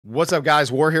What's up,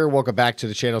 guys? War here. Welcome back to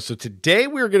the channel. So today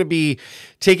we're going to be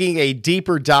taking a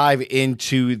deeper dive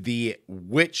into the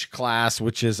Witch class,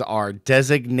 which is our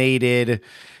designated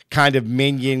kind of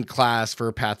minion class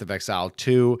for Path of Exile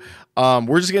 2.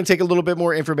 We're just going to take a little bit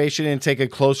more information and take a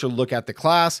closer look at the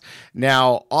class.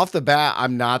 Now, off the bat,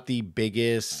 I'm not the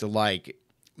biggest,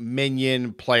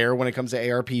 minion player when it comes to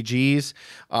ARPGs.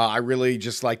 I really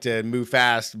just like to move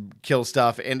fast, kill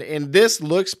stuff, and this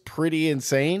looks pretty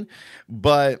insane,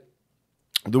 but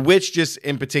the Witch just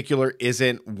in particular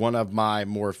isn't one of my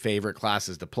more favorite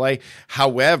classes to play.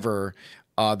 However,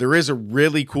 there is a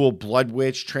really cool Blood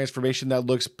Witch transformation that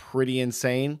looks pretty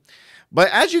insane. But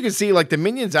as you can see, the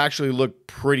minions actually look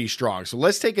pretty strong. So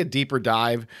let's take a deeper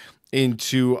dive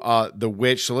into the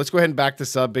Witch. So let's go ahead and back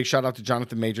this up. Big shout out to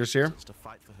Jonathan Majors here. To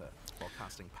fight for her while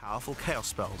casting powerful chaos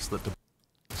spells that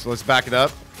so let's back it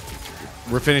up.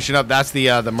 We're finishing up. That's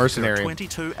the mercenary. There are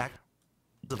 22 active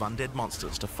undead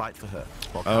monsters to fight for her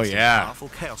while casting powerful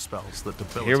chaos spells that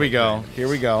debilitate. Here we go. Here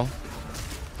we go.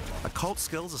 Occult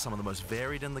skills are some of the most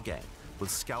varied in the game, with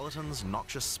skeletons,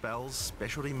 noxious spells,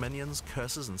 specialty minions,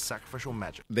 curses, and sacrificial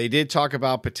magic. They did talk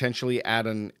about potentially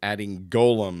adding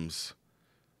golems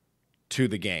to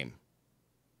the game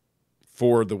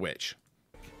for the Witch.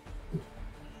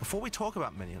 Before we talk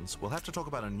about minions, we'll have to talk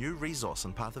about a new resource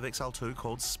in Path of Exile 2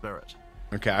 called Spirit.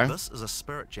 Okay. This is a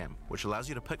spirit gem, which allows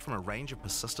you to pick from a range of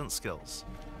persistent skills.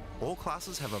 All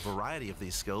classes have a variety of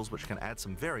these skills, which can add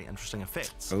some very interesting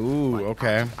effects. Ooh, like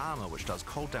okay. Armor, which does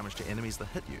cold damage to enemies that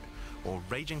hit you, or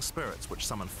raging spirits, which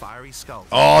summon fiery skulls.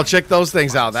 Oh, check those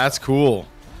things out. That's cool.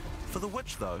 For the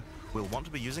Witch, though, we'll want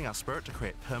to be using our spirit to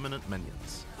create permanent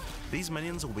minions. These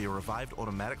minions will be revived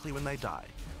automatically when they die.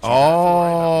 So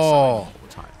oh,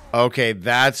 okay,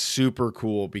 that's super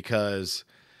cool, because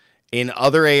in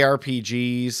other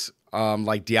ARPGs,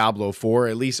 like Diablo 4,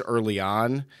 at least early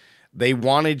on, they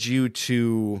wanted you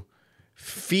to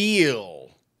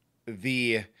feel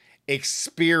the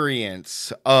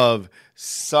experience of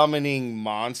summoning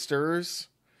monsters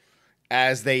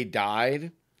as they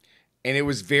died. And it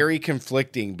was very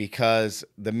conflicting because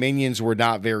the minions were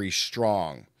not very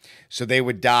strong. So they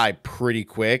would die pretty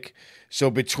quick. So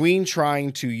between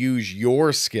trying to use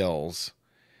your skills,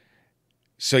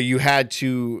 so you had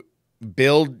to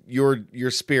build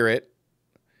your spirit,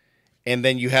 and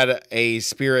then you had a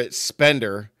spirit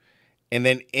spender, and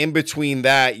then in between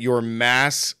that, your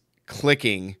mass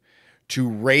clicking to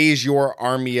raise your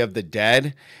army of the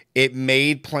dead, it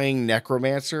made playing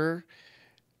Necromancer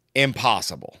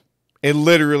impossible. It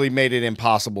literally made it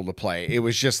impossible to play. It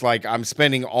was just like I'm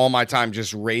spending all my time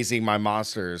just raising my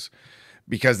monsters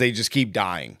because they just keep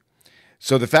dying.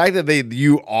 So the fact that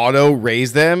you auto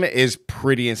raise them is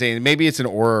pretty insane. Maybe it's an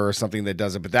aura or something that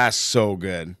does it, but that's so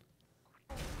good.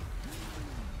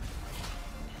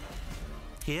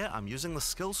 Here, I'm using the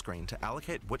skill screen to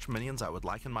allocate which minions I would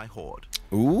like in my horde.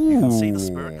 Ooh, you can see the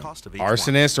spirit cost of each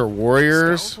arsonists or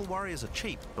warriors. Skeletal warriors are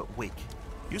cheap but weak,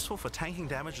 useful for tanking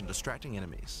damage and distracting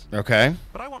enemies. Okay.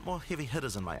 But I want more heavy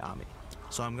hitters in my army,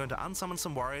 so I'm going to unsummon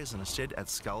some warriors and instead add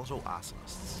skeletal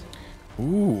arsonists.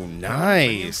 Ooh,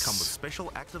 nice. Come with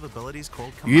special active abilities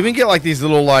called you even get these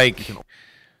little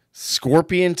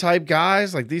scorpion type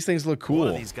guys. These things look cool.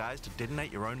 Order these guys to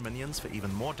detonate your own minions for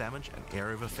even more damage and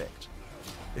area of effect.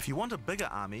 If you want a bigger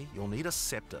army, you'll need a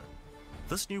scepter.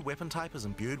 This new weapon type is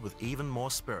imbued with even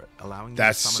more spirit, allowing you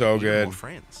to summon even more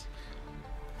friends.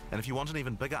 And if you want an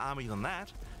even bigger army than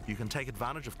that, you can take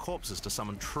advantage of corpses to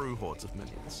summon true hordes of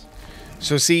minions.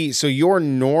 So your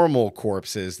normal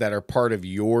corpses that are part of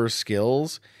your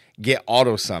skills get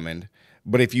auto-summoned,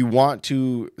 but if you want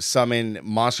to summon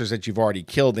monsters that you've already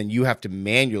killed, then you have to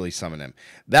manually summon them.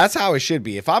 That's how it should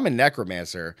be. If I'm a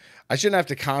Necromancer, I shouldn't have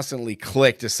to constantly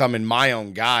click to summon my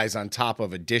own guys on top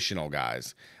of additional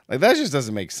guys. That just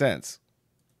doesn't make sense.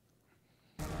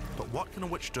 But what can a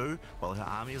witch do while her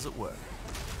army is at work?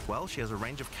 Well, she has a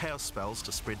range of chaos spells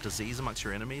to spread disease amongst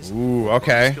your enemies. Ooh,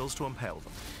 okay. Skills to impale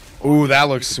them. Ooh, that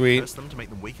looks sweet. Curse them to make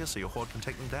them weaker so your horde can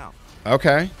take them down.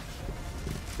 Okay.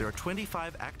 There are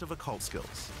 25 active occult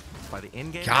skills. By the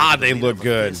end game, God, they look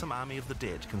good. Some army of the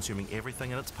dead, consuming everything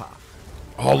in its path.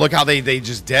 Oh, look how they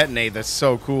just detonate. That's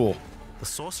so cool. The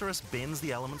sorceress bends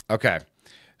the elements. Okay.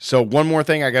 So one more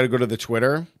thing, I got to go to the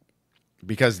Twitter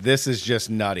because this is just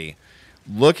nutty.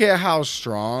 Look at how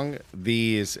strong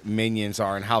these minions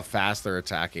are and how fast they're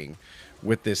attacking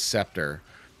with this scepter.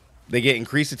 They get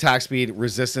increased attack speed,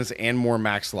 resistance, and more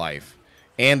max life.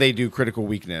 And they do critical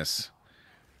weakness.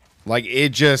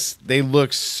 They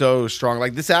look so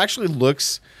strong. This actually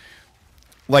looks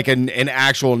like an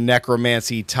actual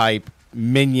necromancy type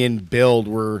minion build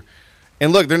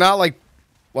and look, they're not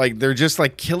Like, they're just,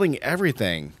 like, killing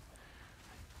everything.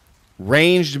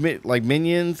 Ranged, like,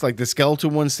 minions. Like, the skeletal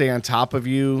ones stay on top of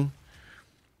you.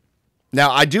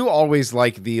 Now, I do always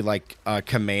like the, like,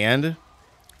 command.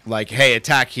 Like, hey,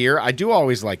 attack here. I do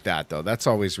always like that, though. That's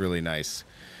always really nice.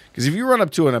 Because if you run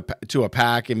up to a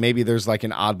pack and maybe there's, like,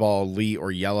 an oddball elite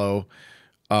or yellow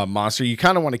monster, you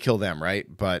kind of want to kill them, right?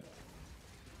 But,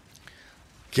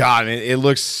 God, it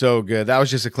looks so good. That was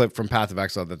just a clip from Path of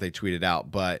Exile that they tweeted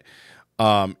out. But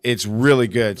it's really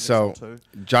good. So,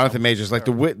 Jonathan Majors, like,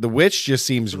 the witch just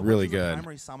seems really good.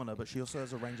 Primary summoner, but she also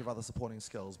has a range of other supporting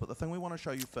skills. But the thing we want to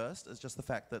show you first is just the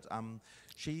fact that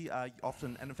she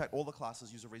often, and in fact all the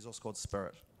classes, use a resource called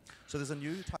Spirit. So there's a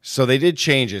new type. So they did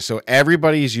change it. So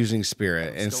everybody's using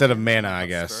Spirit instead of mana, I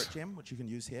guess. Spirit gem, which you can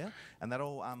use here, and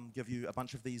that'll give you a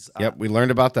bunch of these. Yep, we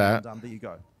learned about that. And, there you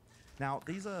go. Now,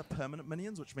 these are permanent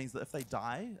minions, which means that if they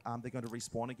die, they're going to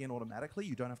respawn again automatically.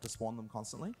 You don't have to spawn them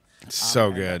constantly.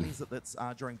 So good. That means that that's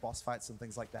during boss fights and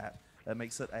things like that. It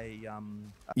makes it a...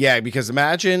 yeah, because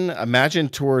imagine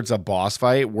towards a boss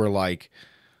fight where, like,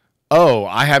 oh,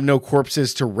 I have no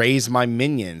corpses to raise my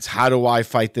minions. How do I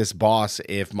fight this boss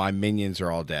if my minions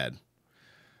are all dead?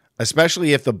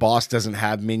 Especially if the boss doesn't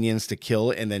have minions to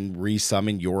kill and then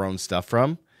resummon your own stuff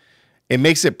from. It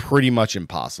makes it pretty much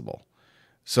impossible.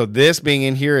 So this being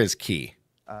in here is key.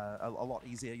 A lot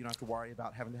easier. You don't have to worry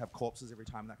about having to have corpses every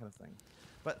time, that kind of thing.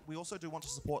 But we also do want to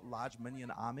support large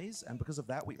minion armies, and because of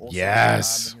that, we also have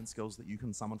minion skills that you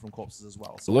can summon from corpses as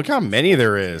well. So look how many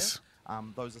there is.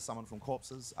 Those are summoned from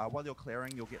corpses. While you're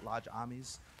clearing, you'll get large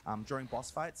armies. During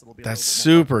boss fights, it'll be that's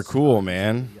super cool,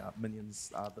 man.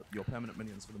 Minions, your permanent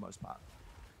minions for the most part.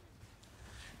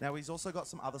 Now, he's also got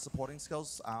some other supporting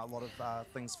skills, a lot of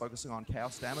things focusing on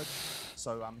chaos damage.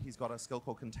 So he's got a skill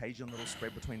called Contagion that'll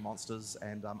spread between monsters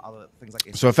and other things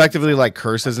like... So effectively like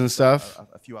curses and stuff?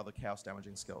 A few other chaos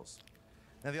damaging skills.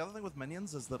 Now, the other thing with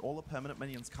minions is that all the permanent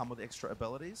minions come with extra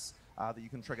abilities that you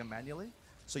can trigger manually.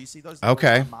 So you see those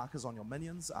markers on your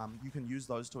minions. You can use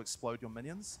those to explode your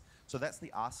minions. So that's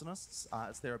the Arsonists.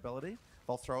 It's their ability.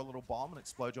 They'll throw a little bomb and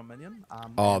explode your minion.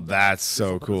 Oh, that's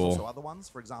so cool. There's also other ones.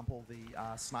 For example,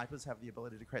 the snipers have the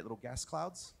ability to create little gas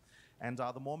clouds. And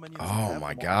the more minions you have,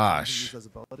 my the more gosh. you use those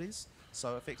abilities.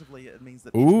 So effectively, it means that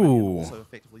each minion also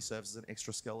effectively serves as an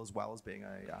extra skill as well as being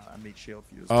a meat shield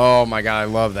for you as well. Oh my god, I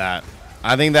love that.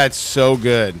 I think that's so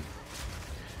good.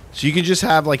 So you can just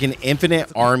have like an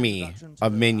infinite army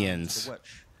of minions.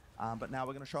 But now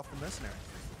we're going to show off the mercenary.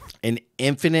 An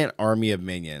infinite army of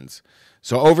minions.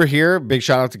 So over here, big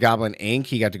shout out to Goblin Inc.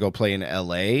 He got to go play in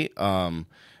LA.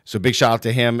 So big shout out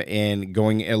to him in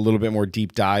going a little bit more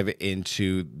deep dive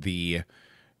into the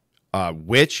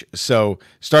witch. So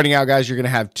starting out, guys, you're going to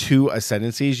have two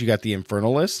ascendancies. You got the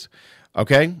Infernalist,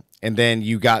 okay? And then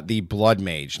you got the Blood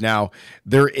Mage. Now,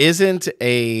 there isn't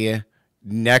a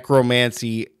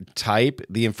necromancy type.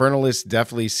 The Infernalist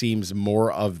definitely seems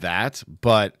more of that,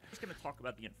 but... I'm just going to talk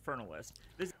about the Infernalist.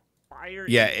 This fire,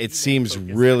 yeah, it seems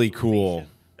really cool.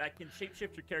 That can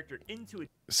shapeshift your character into a...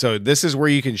 So this is where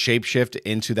you can shapeshift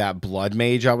into that Blood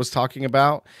Mage I was talking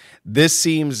about. This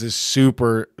seems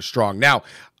super strong. Now,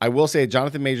 I will say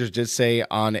Jonathan Majors did say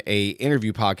on a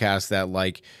interview podcast that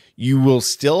like you will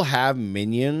still have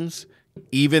minions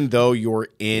even though you're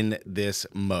in this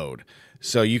mode.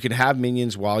 So you can have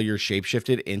minions while you're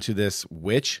shapeshifted into this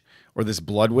witch or this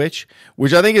Blood Witch,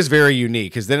 which I think is very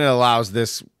unique because then it allows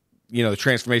this, you know, the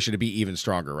transformation to be even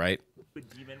stronger, right?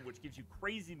 Demon, which gives you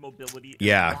crazy mobility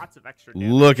and lots of extra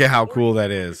damage. Look at how cool that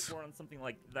is. On something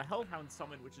like the Hellhound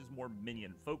summon, which is more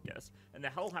minion focused, and the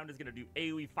Hellhound is going to do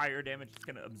AoE fire damage. It's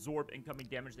going to absorb incoming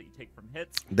damage that you take from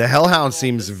hits. The Hellhound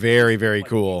seems very, very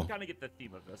cool. You kind of get the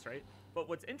theme of this, right? But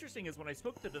what's interesting is when I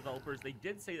spoke to developers, they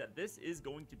did say that this is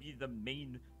going to be the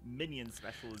main minion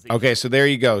specialization. Okay, so there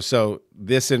you go. So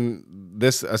this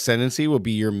ascendancy will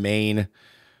be your main.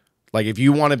 Like if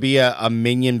you want to be a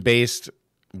minion based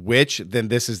witch, then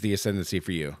this is the ascendancy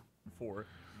for you. For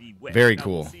the witch. Very now,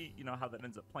 cool. We'll see, you know, how that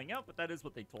ends up playing out, but that is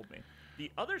what they told me.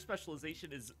 The other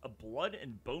specialization is a blood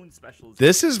and bone specialization.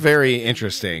 This is very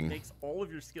interesting. It makes all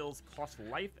of your skills cost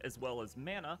life as well as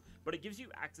mana, but it gives you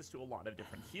access to a lot of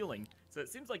different healing. So it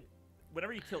seems like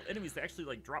whenever you kill enemies, they actually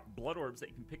like drop blood orbs that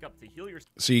you can pick up to heal yourself.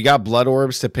 So you got blood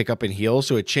orbs to pick up and heal.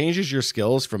 So it changes your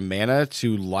skills from mana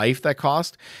to life that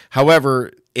cost.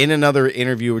 However, in another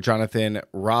interview with Jonathan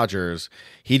Rogers,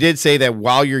 he did say that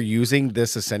while you're using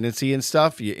this ascendancy and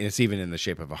stuff, it's even in the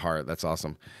shape of a heart. That's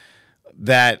awesome.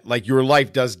 That like your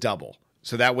life does double.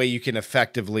 So that way you can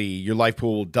effectively, your life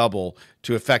pool will double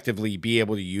to effectively be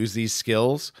able to use these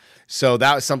skills. So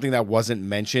that was something that wasn't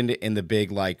mentioned in the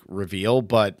big like reveal,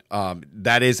 but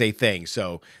that is a thing.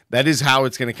 So that is how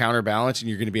it's going to counterbalance, and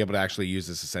you're going to be able to actually use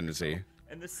this ascendancy.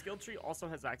 And this skill tree also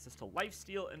has access to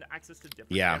lifesteal and access to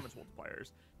different Yeah. damage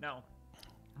multipliers. Now,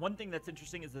 one thing that's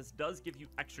interesting is this does give you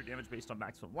extra damage based on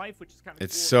maximum life, which is kind of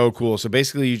It's cool. so cool. So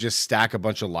basically you just stack a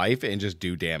bunch of life and just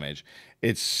do damage.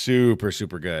 It's super,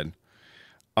 super good.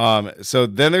 So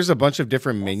then there's a bunch of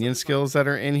different minion skills that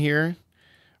are in here,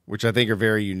 which I think are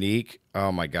very unique.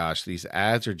 Oh my gosh, these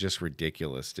ads are just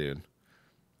ridiculous, dude.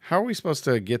 How are we supposed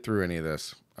to get through any of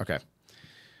this? Okay.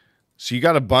 So you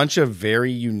got a bunch of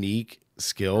very unique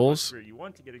skills. You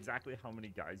want to get exactly how many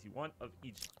guys you want of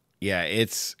each. Yeah,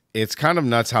 it's kind of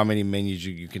nuts how many minions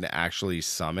you can actually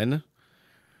summon.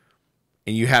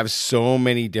 And you have so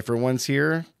many different ones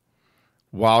here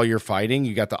while you're fighting.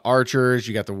 You got the archers,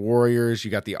 you got the warriors,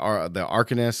 you got the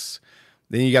arcanists.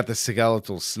 Then you got the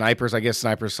skeletal snipers. I guess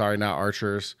snipers, sorry, not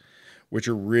archers, which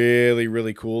are really,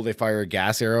 really cool. They fire a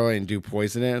gas arrow and do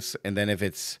poisonous. And then if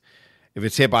it's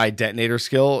hit by a detonator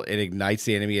skill, it ignites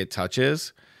the enemy it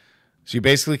touches. So you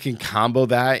basically can combo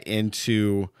that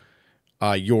into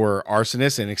your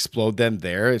arsonist and explode them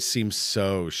there. It seems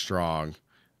so strong.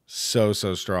 So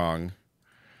strong.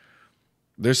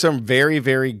 There's some very,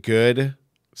 very good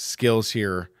skills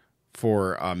here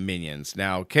for minions.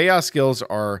 Now, chaos skills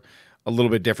are a little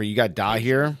bit different. You got Die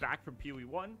here. Back from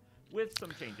PoE1 with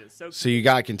some changes. So you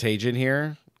got Contagion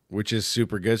here, which is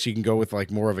super good. So you can go with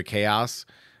like more of a chaos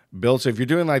build. So if you're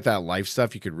doing like that life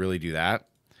stuff, you could really do that.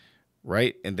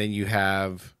 Right? And then you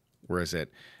have, where is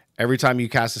it? Every time you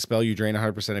cast a spell, you drain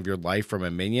 100% of your life from a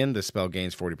minion. The spell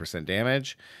gains 40%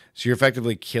 damage. So you're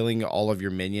effectively killing all of your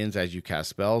minions as you cast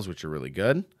spells, which are really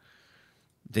good.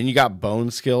 Then you got bone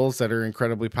skills that are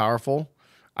incredibly powerful.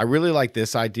 I really like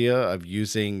this idea of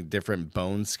using different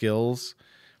bone skills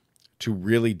to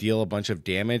really deal a bunch of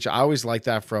damage. I always like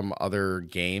that from other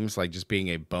games, like just being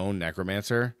a bone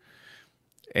necromancer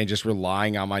and just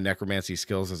relying on my necromancy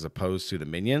skills as opposed to the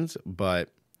minions. But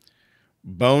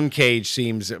Bone Cage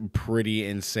seems pretty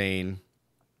insane.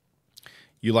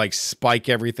 You like spike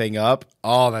everything up.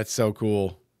 Oh, that's so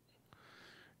cool.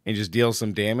 And just deal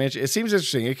some damage. It seems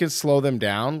interesting. It can slow them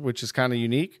down, which is kind of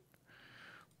unique.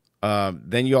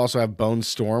 Then you also have Bone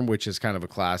Storm, which is kind of a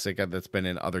classic that's been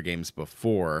in other games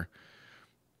before,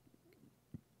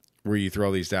 where you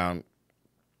throw these down.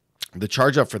 The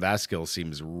charge up for that skill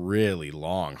seems really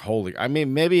long. Holy, I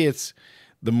mean, maybe it's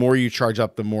the more you charge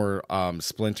up, the more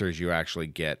splinters you actually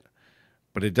get.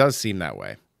 But it does seem that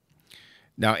way.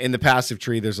 Now, in the passive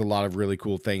tree, there's a lot of really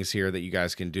cool things here that you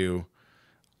guys can do.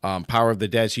 Power of the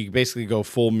Dead, so you can basically go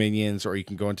full minions, or you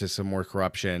can go into some more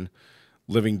corruption,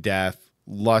 living death,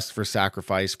 lust for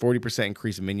sacrifice, 40%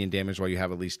 increase in minion damage while you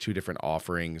have at least 2 different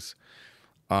offerings.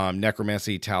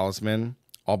 Necromancy talisman,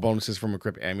 all bonuses from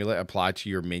Equip Amulet apply to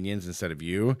your minions instead of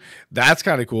you. That's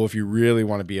kind of cool if you really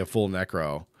want to be a full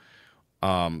necro.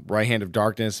 Right Hand of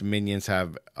Darkness, minions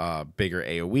have bigger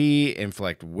AoE,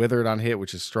 inflict withered on hit,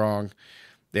 which is strong.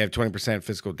 They have 20%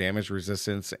 physical damage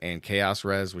resistance and chaos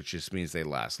res, which just means they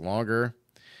last longer.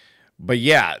 But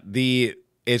yeah,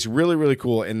 it's really, really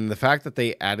cool. And the fact that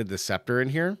they added the scepter in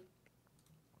here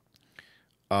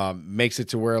makes it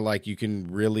to where like you can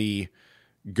really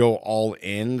go all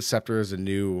in. Scepter is a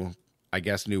new, I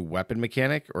guess, new weapon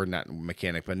mechanic, or not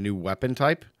mechanic, but new weapon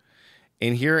type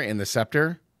in here in the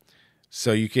scepter.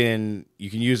 So you can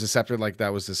use the scepter like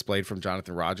that was displayed from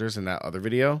Jonathan Rogers in that other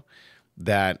video.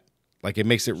 That like it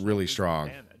makes it really strong.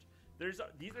 These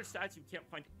are stats you can't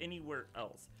find anywhere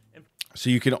else. And so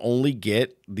you can only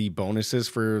get the bonuses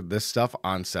for this stuff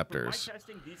on scepters. For my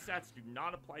testing, these stats do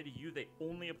not apply to you. They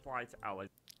only apply to allies.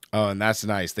 Oh, and that's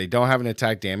nice. They don't have an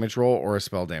attack damage roll or a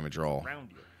spell damage roll.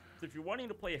 Around you. So if you're wanting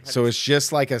to play a so it's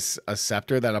just like a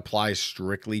scepter that applies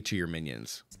strictly to your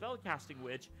minions. Spell casting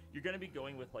witch, you're going to be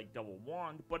going with like double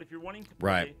wand, but if you're wanting to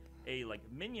play a like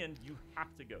minion, you have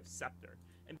to go scepter.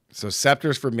 And so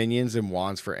scepters for minions and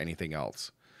wands for anything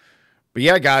else. But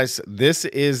yeah, guys, this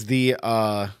is the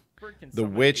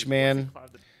witch, man.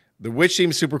 The witch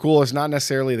seems super cool. It's not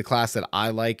necessarily the class that I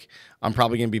like. I'm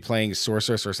probably going to be playing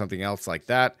sorceress or something else like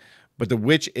that. But the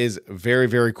witch is very,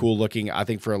 very cool looking. I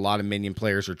think for a lot of minion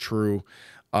players or true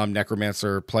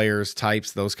necromancer players,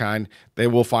 types, those kind, they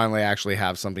will finally actually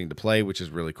have something to play, which is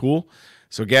really cool.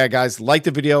 So yeah, guys, like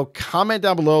the video, comment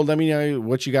down below. Let me know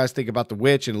what you guys think about the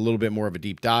witch and a little bit more of a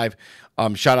deep dive.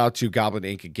 Shout out to Goblin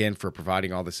Inc. again for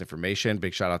providing all this information.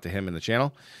 Big shout out to him and the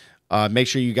channel. Make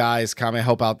sure you guys comment,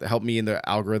 help me in the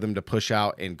algorithm to push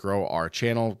out and grow our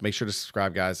channel. Make sure to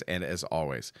subscribe, guys. And as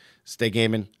always, stay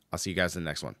gaming. I'll see you guys in the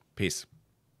next one. Peace.